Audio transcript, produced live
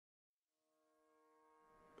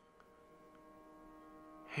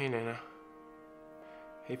Hey, Nana.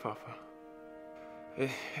 Hey, Papa. It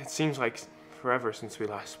seems like forever since we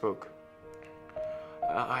last spoke.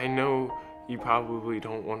 I know you probably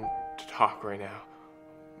don't want to talk right now,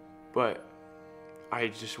 but I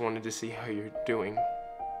just wanted to see how you're doing.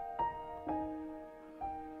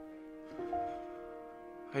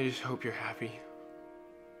 I just hope you're happy.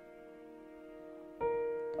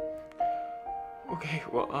 Okay,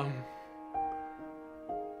 well,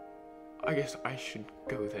 I guess I should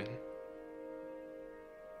go then.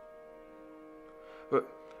 But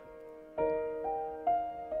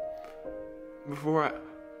before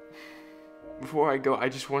I go, I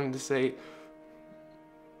just wanted to say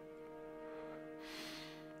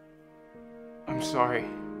I'm sorry.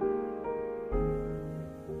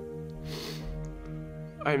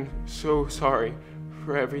 I'm so sorry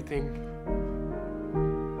for everything.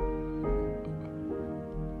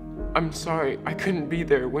 I'm sorry I couldn't be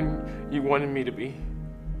there when you wanted me to be.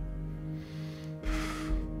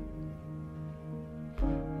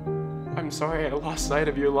 I'm sorry I lost sight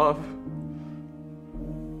of your love.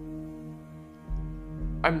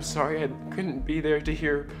 I'm sorry I couldn't be there to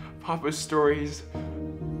hear Papa's stories.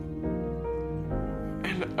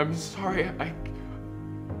 And I'm sorry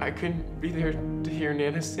I couldn't be there to hear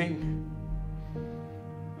Nana sing.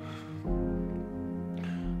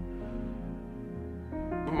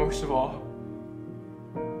 But most of all,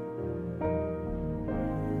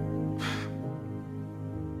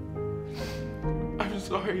 I'm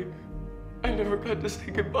sorry I never got to say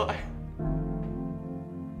goodbye.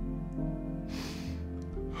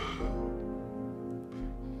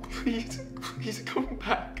 Please come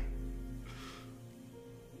back.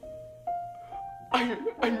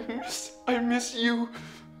 I miss you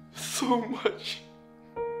so much.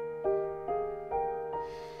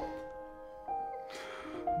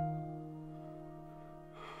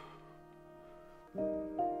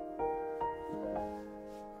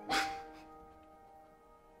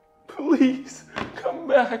 Please come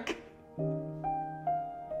back.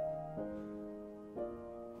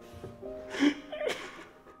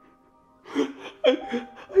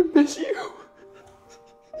 I miss you.